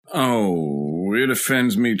Oh, it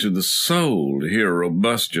offends me to the soul to hear a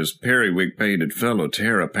robustious, periwig-pated fellow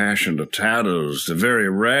tear a passion to tatters, to very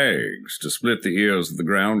rags, to split the ears of the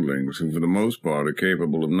groundlings, who for the most part are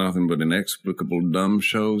capable of nothing but inexplicable dumb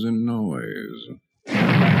shows and noise.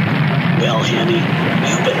 Well, Henny,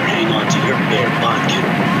 you better hang on to your bear vodka,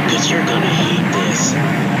 because you're gonna hate this.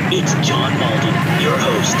 It's John Malden, your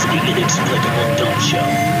host of the Inexplicable Dumb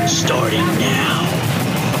Show, starting now.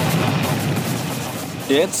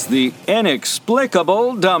 It's the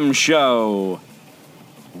Inexplicable Dumb Show.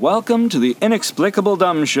 Welcome to the Inexplicable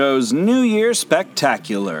Dumb Show's New Year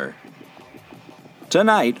Spectacular.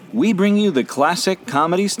 Tonight, we bring you the classic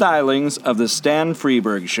comedy stylings of the Stan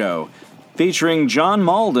Freberg Show, featuring John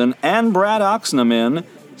Malden and Brad Oxnam in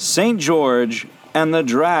St. George and the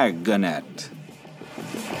Dragonette.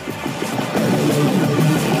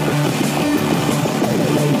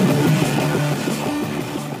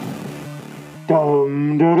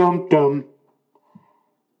 Dum dum dum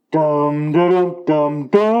dum dum dum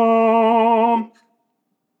dum.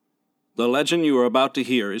 The legend you are about to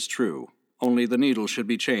hear is true. Only the needle should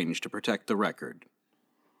be changed to protect the record.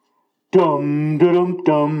 Dum dum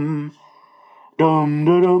dum dum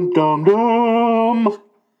dum dum dum.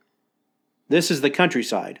 This is the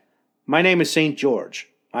countryside. My name is St. George.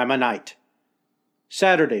 I'm a knight.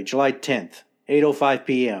 Saturday, July 10th, 8:05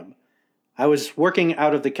 p.m. I was working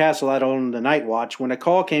out of the castle out on the night watch when a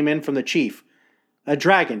call came in from the chief. A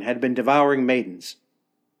dragon had been devouring maidens.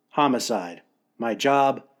 Homicide. My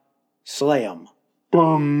job, slay 'em.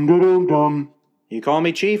 Dum dum dum. You call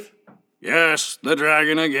me, Chief? Yes, the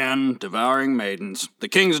dragon again, devouring maidens. The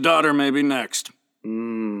king's daughter may be next.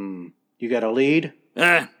 You got a lead?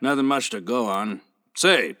 Nothing much to go on.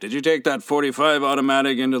 Say, did you take that .45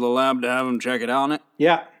 automatic into the lab to have him check it on it?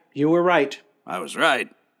 Yeah, you were right. I was right.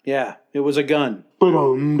 Yeah, it was a gun.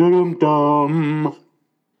 Dum dum dum.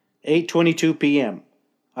 8:22 p.m.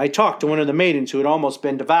 I talked to one of the maidens who had almost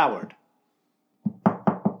been devoured.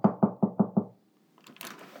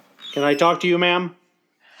 Can I talk to you, ma'am?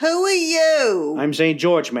 Who are you? I'm St.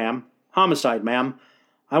 George, ma'am. Homicide, ma'am.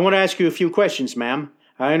 I want to ask you a few questions, ma'am.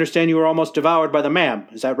 I understand you were almost devoured by the ma'am.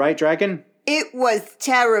 Is that right, Dragon? It was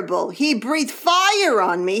terrible. He breathed fire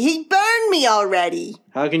on me. He burned me already.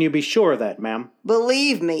 How can you be sure of that, ma'am?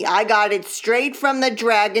 Believe me, I got it straight from the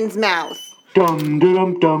dragon's mouth. Dum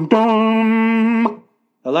dum dum dum.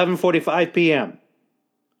 11:45 p.m.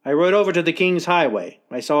 I rode over to the King's Highway.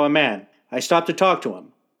 I saw a man. I stopped to talk to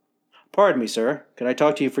him. Pardon me, sir. Can I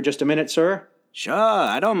talk to you for just a minute, sir? Sure,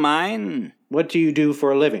 I don't mind. What do you do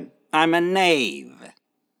for a living? I'm a knave.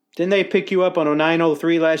 Didn't they pick you up on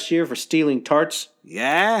 0903 last year for stealing tarts?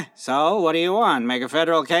 Yeah? So, what do you want? Make a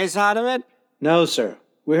federal case out of it? No, sir.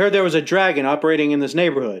 We heard there was a dragon operating in this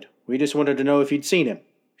neighborhood. We just wanted to know if you'd seen him.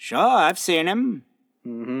 Sure, I've seen him.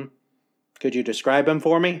 Could you describe him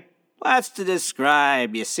for me? What's to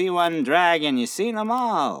describe? You see one dragon, you seen them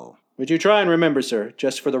all. Would you try and remember, sir,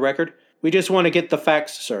 just for the record? We just want to get the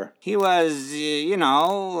facts, sir. He was, he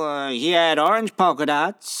had orange polka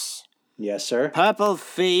dots. Yes, sir. Purple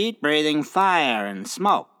feet, breathing fire and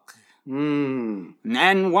smoke. And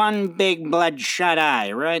one big bloodshot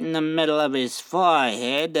eye right in the middle of his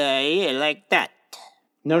forehead, like that.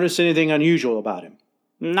 Notice anything unusual about him?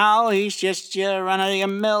 No, he's just your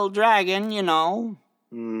run-of-the-mill dragon, you know.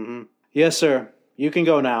 Yes, sir. You can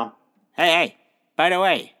go now. Hey, by the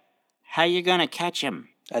way, how you gonna catch him?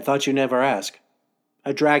 I thought you never asked.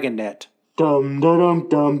 A dragon net. Dum dum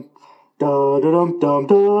dum. Dum dum dum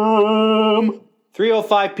dum.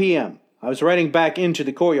 3:05 p.m. I was riding back into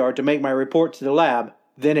the courtyard to make my report to the lab.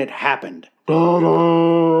 Then it happened.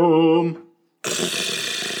 Dum.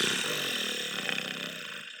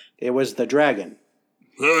 It was the dragon.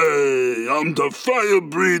 Hey, I'm the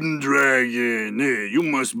fire-breathing dragon. Hey, you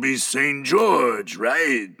must be St. George,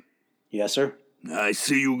 right? Yes, sir. I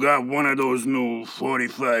see you got one of those new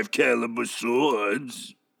 .45 caliber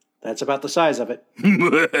swords. That's about the size of it.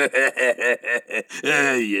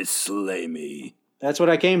 You slay me. That's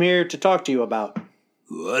what I came here to talk to you about.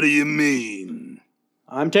 What do you mean?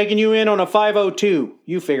 I'm taking you in on a 502.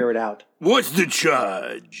 You figure it out. What's the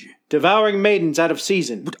charge? Devouring maidens out of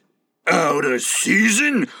season. Out of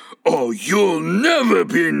season? Oh, you'll never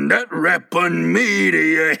pin that rap on me, do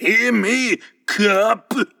you hear me,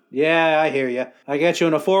 cop? Yeah, I hear you. I got you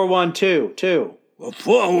in a 412, too. A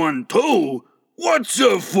 412? What's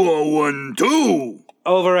a 412?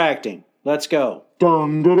 Overacting. Let's go.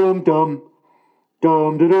 Dum dum dum.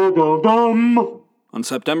 Dum dum dum dum. On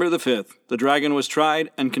September the 5th, the dragon was tried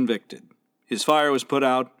and convicted. His fire was put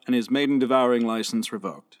out and his maiden-devouring license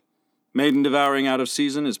revoked. Maiden devouring out of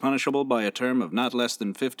season is punishable by a term of not less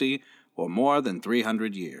than 50 or more than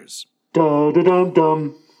 300 years. Da da dum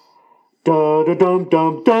dum. Da da dum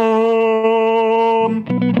dum dum.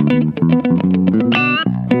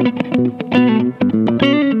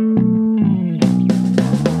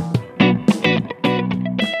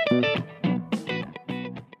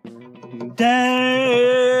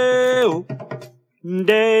 Dale,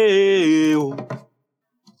 Dale,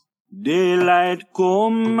 daylight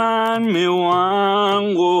come and me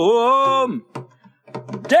want go home.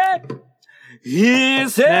 Dale, he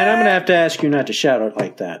said. Man, I'm going to have to ask you not to shout out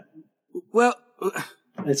like that. Well,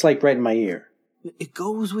 It's like right in my ear. it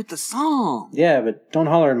goes with the song. Yeah, but don't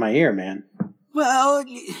holler in my ear, man. Well,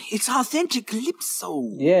 it's authentic calypso.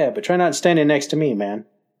 Yeah, but try not standing next to me, man.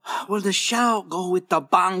 Well, the shout go with the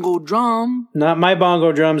bongo drum. Not my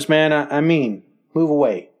bongo drums, man. I mean, move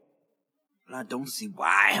away. I don't see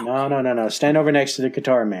why. No. Stand over next to the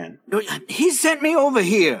guitar man. He sent me over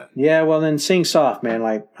here. Yeah, well then sing soft, man.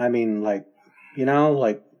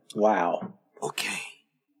 Wow. Okay.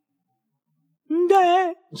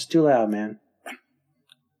 It's too loud, man.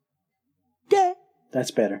 That's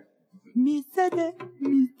better. Me said it,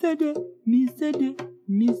 me said it, me said it,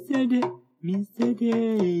 me said it, me said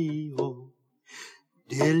it, oh.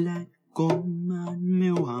 Daylight come and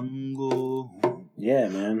me want go home. Yeah,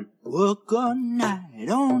 man. Work all night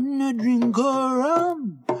on a drink of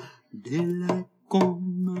rum. Daylight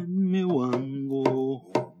come and me want go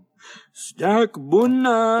home. Stack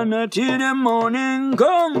banana till the morning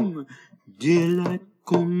come. Daylight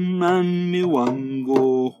come and me want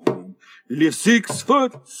go home. Live 6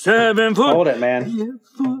 foot, 7 foot. Hold it, man. 8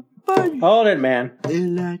 foot, 5. Hold it, man.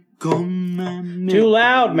 Daylight come and me Too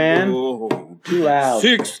loud, man. go home. Too loud.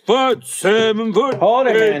 6 foot, 7 foot. Hold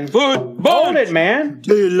it, 8 man. foot, Hold it, man.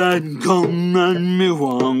 Daylight come and me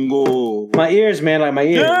want go. My ears, man, like my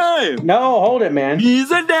ears. Hey! No, hold it, man. He's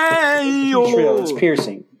a day. Trill, it's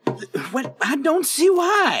piercing. What? I don't see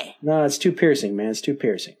why. No, it's too piercing, man. It's too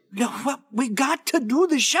piercing. No, what? We got to do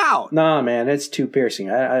the shout. Nah, man, it's too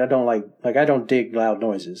piercing. I don't I don't dig loud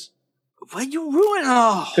noises. Well, you ruined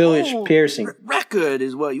a Foolish whole piercing. record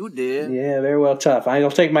is what you did. Yeah, very well tough.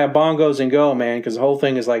 I'll take my bongos and go, man, because the whole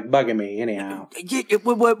thing is like bugging me anyhow.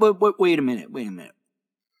 Wait a minute.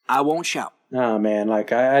 I won't shout. Nah, man,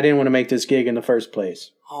 I didn't want to make this gig in the first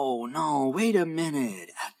place. Oh, no, wait a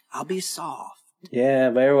minute. I'll be soft. Yeah,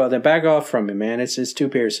 very well. Then back off from me, man. It's too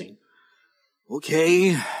piercing. Okay,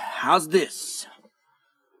 how's this?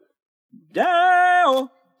 Down.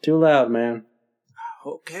 Too loud, man.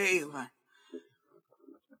 Okay.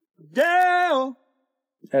 Down.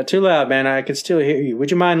 Too loud, man. I can still hear you. Would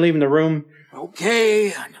you mind leaving the room?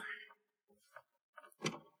 Okay.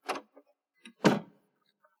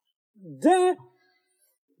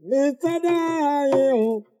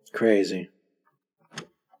 Crazy.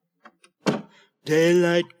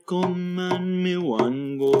 Daylight come and me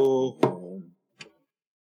want go home.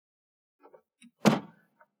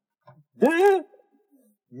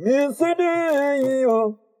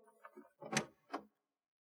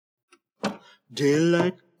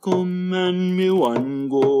 Daylight come and me want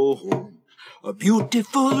go home. A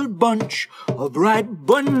beautiful bunch of ripe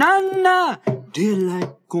banana.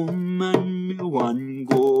 Daylight come and me want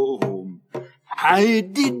go home.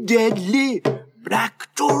 Hide the deadly black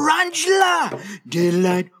tarantula.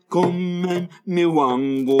 Daylight come and me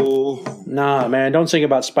want go home. Nah, man, don't sing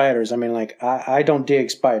about spiders. I don't dig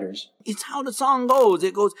spiders. It's how the song goes.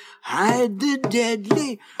 It goes, hide the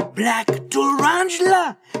deadly black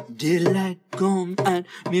tarantula. Daylight come and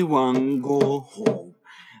me want go home.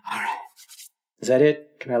 All right. Is that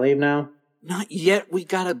it? Can I leave now? Not yet. We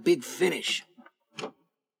got a big finish.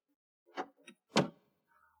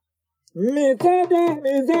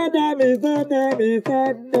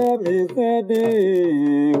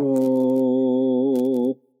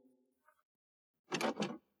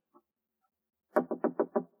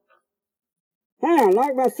 Hey, I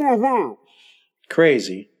knocked myself out.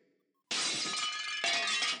 Crazy.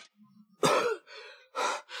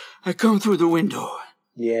 I come through the window.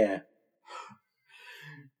 Yeah.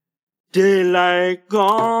 Daylight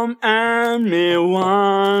come and me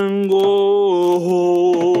want go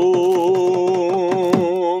home.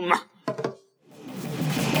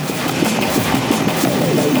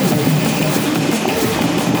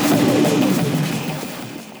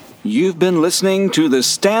 You've been listening to the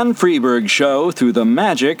Stan Freberg Show through the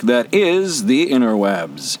magic that is the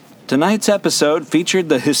interwebs. Tonight's episode featured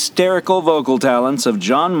the hysterical vocal talents of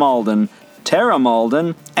John Malden, Tara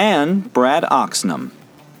Malden, and Brad Oxnam.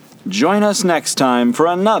 Join us next time for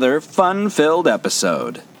another fun-filled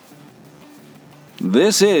episode.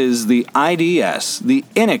 This is the IDS, the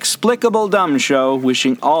Inexplicable Dumb Show,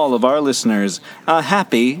 wishing all of our listeners a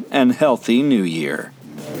happy and healthy new year.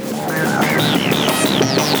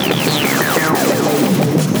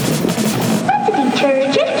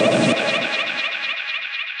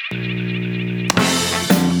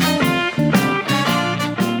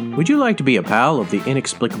 Would you like to be a pal of the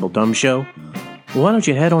Inexplicable Dumb Show? Well, why don't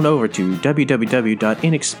you head on over to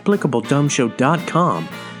www.inexplicabledumbshow.com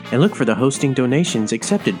and look for the Hosting Donations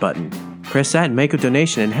Accepted button. Press that and make a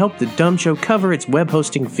donation and help the Dumb Show cover its web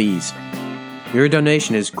hosting fees. Your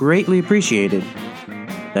donation is greatly appreciated.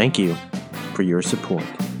 Thank you for your support.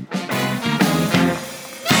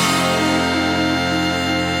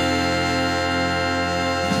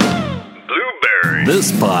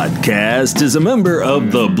 This podcast is a member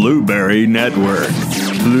of the Blueberry Network.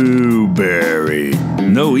 Blueberry.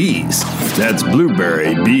 No E's. That's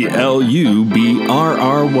Blueberry, BLUBRRY.com.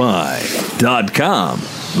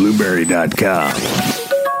 Blueberry.com.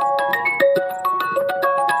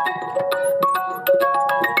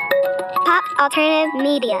 Pop Alternative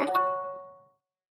Media.